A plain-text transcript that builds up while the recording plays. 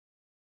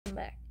welcome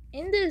back.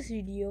 In this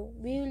video,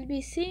 we will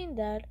be seeing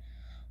that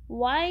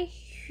why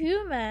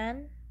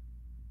human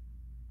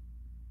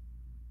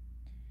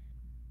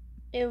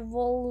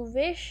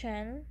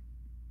evolution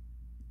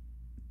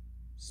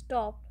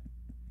stopped.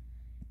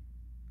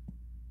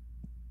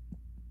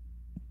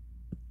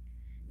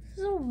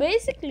 So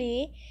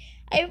basically,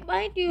 I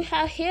might you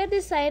have here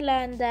this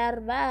island there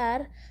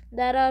where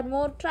there are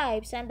more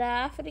tribes and the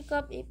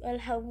Africa people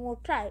have more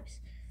tribes.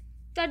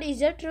 That is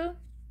that true?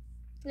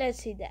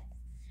 Let's see that.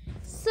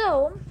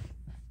 So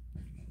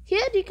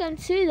here you can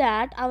see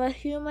that our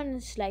human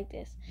is like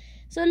this.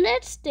 So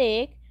let's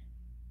take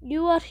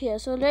you are here.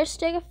 So let's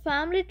take a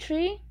family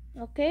tree.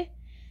 Okay.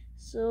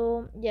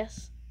 So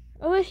yes,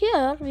 over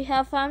here we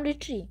have family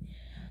tree.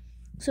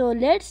 So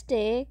let's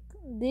take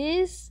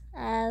this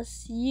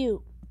as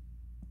you,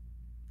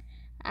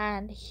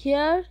 and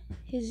here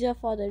is your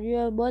father. You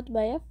are both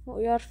by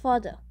your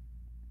father.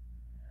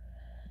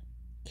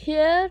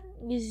 Here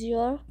is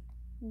your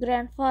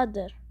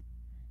grandfather.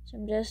 So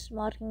I'm just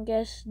marking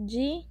as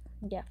G.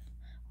 Yeah,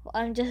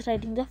 I'm just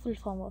writing the full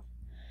form of.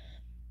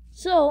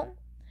 So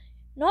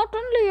not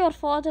only your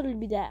father will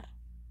be there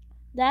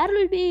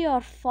will be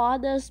your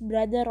father's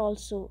brother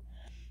also.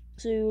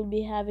 So you will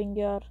be having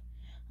your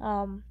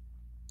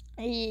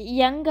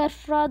younger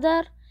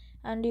father,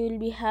 and you will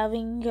be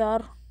having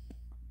your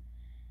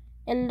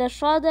elder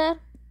father,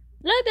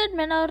 like that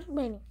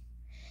many.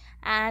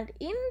 And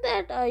in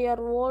that your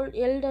old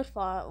younger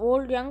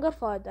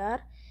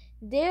father,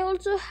 they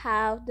also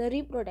have the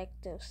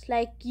reproductives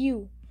like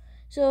you.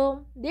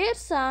 So their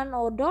son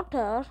or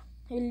daughter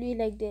will be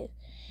like this.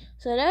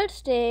 So let's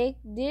take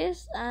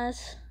this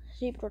as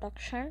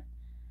reproduction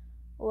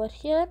over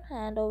here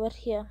and over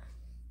here.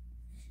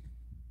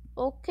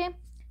 Okay,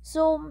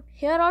 so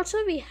here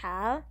also we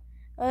have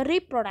a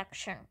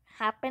reproduction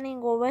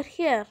happening over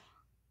here.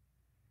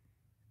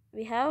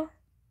 We have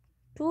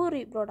two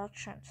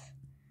reproductions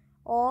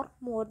or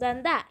more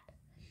than that.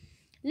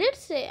 Let's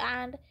say,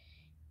 and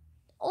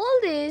all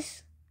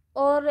these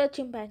are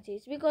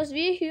chimpanzees, because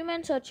we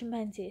humans are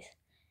chimpanzees.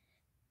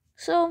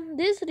 So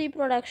this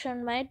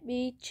reproduction might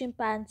be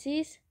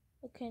chimpanzees.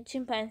 Okay,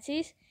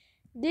 chimpanzees.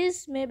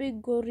 This may be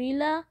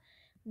gorilla.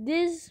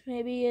 This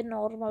may be a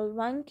normal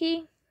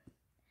monkey.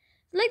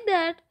 Like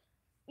that.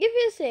 If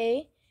you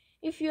say,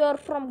 if you are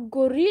from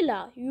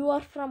gorilla,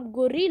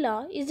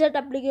 is that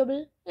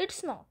applicable?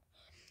 It's not.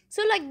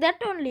 So like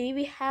that only,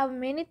 we have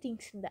many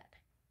things in that.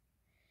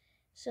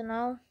 So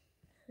now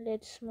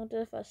let's move to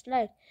the first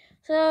slide.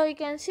 So you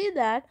can see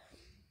that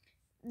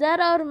there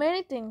are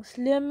many things.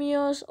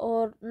 Lemurs,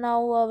 or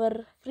now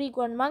our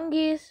frequent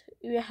monkeys.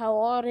 We have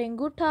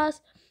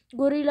orangutans,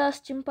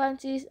 gorillas,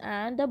 chimpanzees,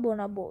 and the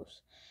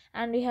bonobos.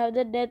 And we have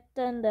the death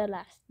and the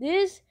last.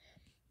 This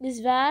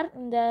is where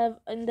in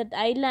that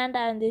island,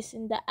 and this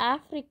in the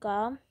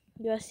Africa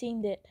you are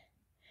seeing that.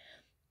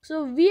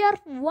 So we are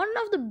one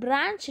of the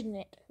branch in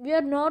it. We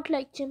are not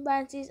like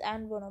chimpanzees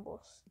and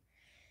bonobos.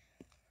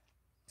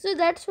 So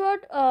that's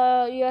what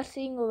you are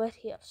seeing over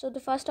here. So the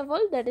first of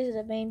all, that is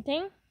the main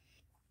thing.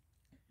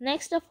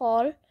 Next of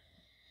all,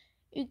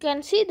 you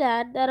can see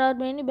that there are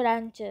many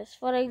branches.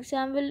 For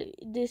example,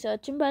 these are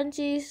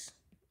chimpanzees.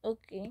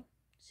 Okay,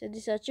 so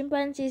these are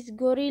chimpanzees,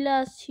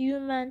 gorillas,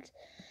 humans,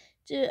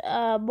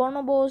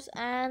 bonobos,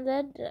 and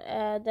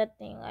that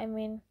thing. I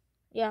mean,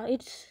 yeah,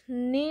 it's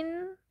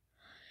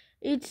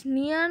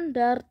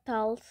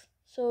Neanderthals.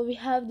 So we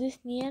have these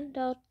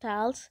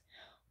Neanderthals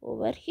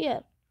over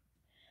here.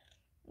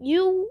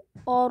 You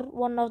are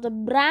one of the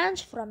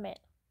branch from it.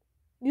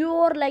 You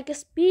are like a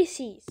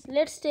species.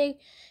 Let's take,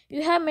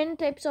 you have many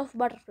types of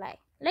butterfly.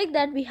 Like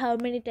that, we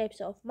have many types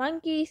of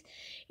monkeys.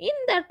 In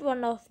that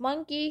one of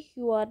monkey,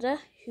 you are the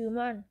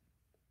human.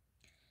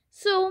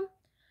 So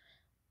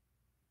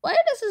why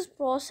does this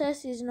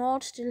process is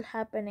not still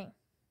happening?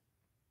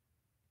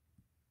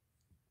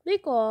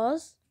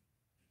 Because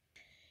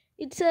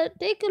it's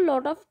take a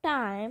lot of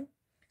time.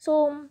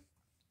 So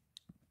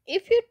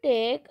if you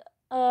take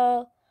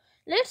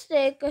let's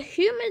take a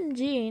human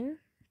gene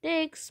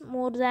takes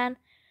more than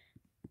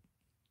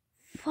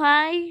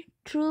 5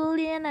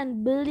 trillion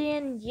and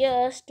billion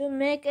years to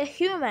make a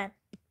human,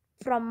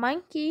 from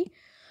monkey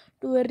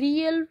to a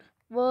real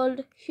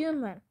world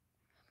human.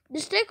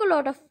 This takes a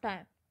lot of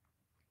time.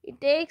 It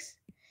takes,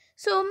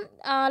 so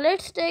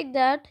let's take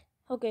that.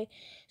 Okay,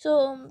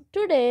 so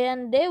today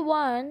and day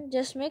one,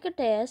 just make a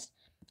test.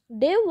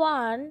 Day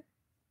one,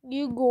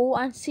 you go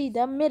and see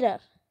the mirror.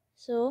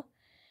 So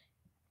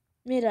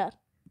mirror,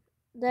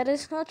 there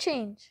is no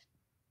change.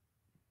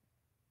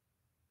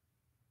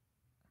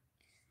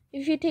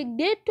 If you take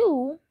day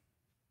 2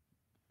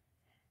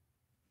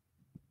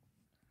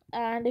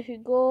 and if you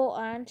go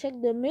and check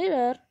the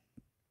mirror,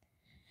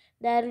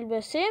 there will be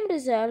the same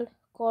result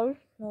called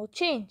no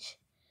change.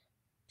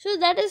 So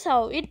that is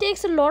how it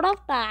takes a lot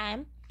of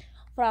time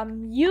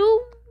from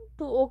you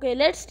to, okay,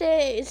 let's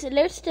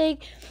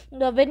take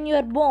the, when you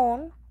are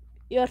born,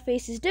 your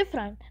face is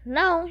different.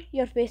 Now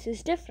your face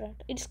is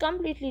different. It's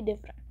completely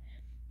different.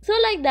 So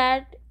like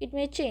that, it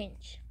may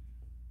change.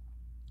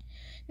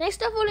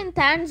 Next of all, in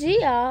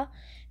Tanzania,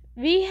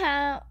 we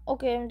have,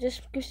 okay, I'm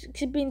just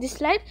skipping this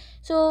slide.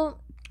 So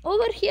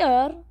over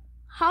here,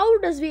 how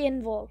does we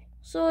involve?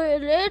 So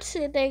let's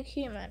take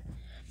human.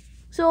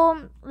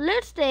 So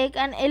let's take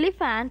an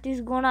elephant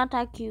is gonna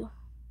attack you.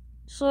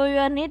 So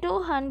you need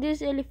to hunt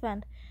this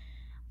elephant.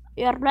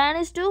 Your plan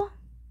is to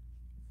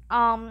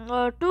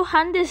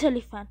hunt this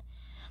elephant.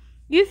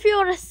 If you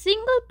are a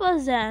single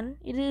person,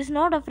 it is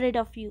not afraid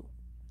of you.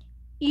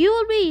 You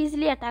will be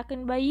easily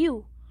attacked by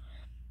you.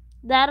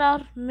 There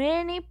are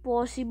many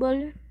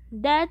possible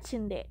deaths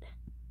in that.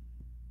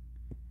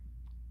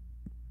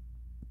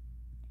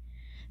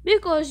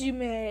 Because you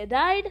may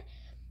died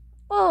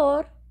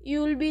or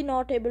you will be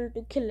not able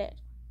to kill it.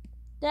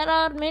 There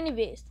are many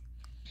ways.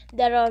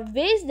 There are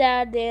ways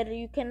that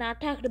you can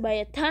attacked by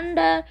a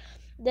thunder.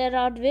 There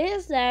are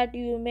ways that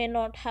you may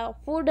not have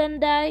food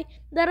and die.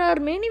 There are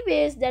many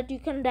ways that you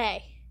can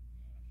die.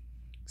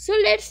 So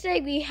let's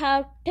say we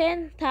have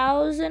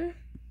 10,000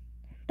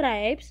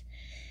 tribes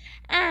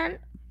and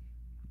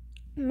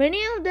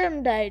many of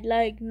them died,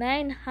 like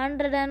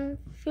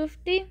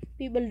 950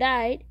 people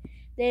died.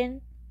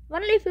 Then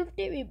only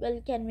 50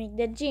 people can make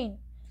the gene,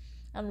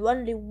 and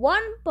only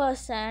one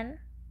person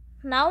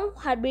now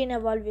had been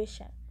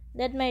evaluation.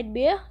 That might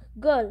be a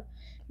girl,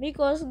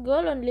 because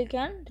girl only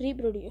can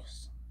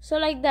reproduce. So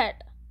like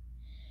that.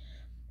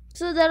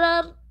 So there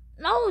are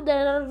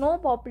no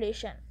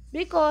population,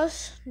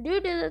 because due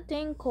to the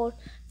thing called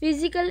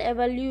physical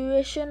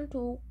evaluation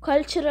to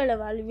cultural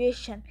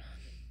evaluation.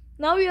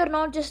 Now you are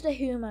not just a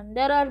human.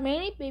 There are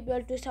many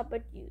people to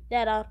support you.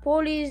 There are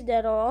police,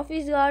 there are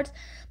office guards,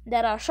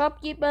 there are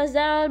shopkeepers,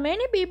 there are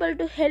many people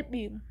to help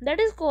you. That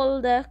is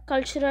called the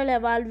cultural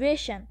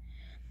evaluation.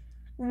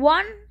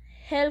 One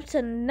helps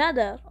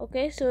another.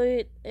 Okay,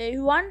 so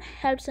one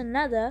helps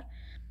another.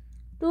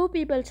 Two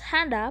people's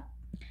hand up,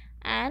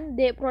 and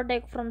they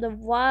protect from the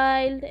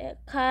wild,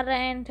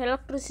 current,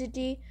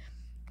 electricity.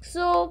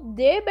 So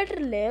they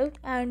better live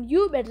and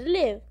you better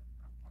live.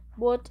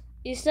 Both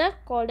is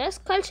called as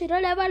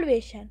cultural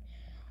evaluation.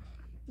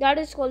 That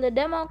is called the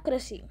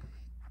democracy.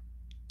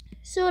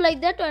 So like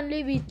that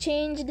only we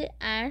changed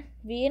and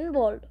we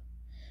involved.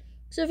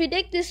 So if we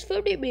take this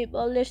 50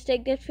 people, let's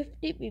take that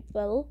 50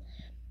 people,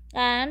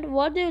 and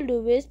what they will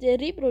do is they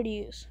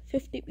reproduce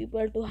 50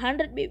 people to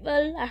 100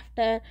 people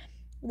after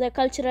the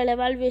cultural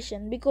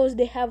evaluation, because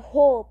they have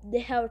hope, they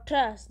have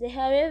trust, they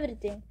have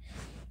everything.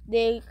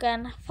 They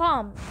can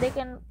farm, they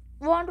can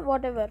want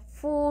whatever,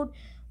 food,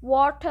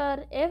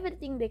 water,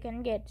 everything they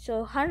can get.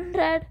 So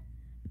 100,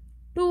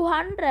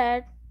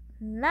 200,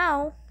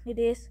 now it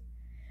is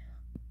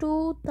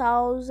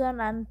 2000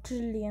 and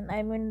trillion.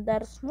 I mean,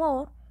 there's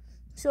more.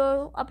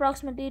 So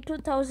approximately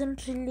 2000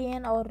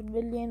 trillion or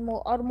billion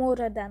more or more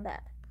than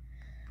that.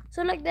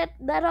 So like that,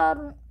 there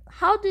are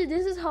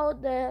this is how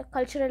the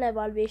cultural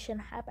evaluation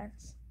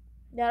happens.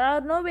 There are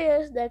no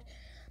ways that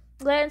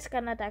lions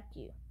can attack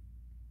you.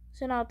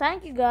 So now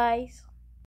thank you guys.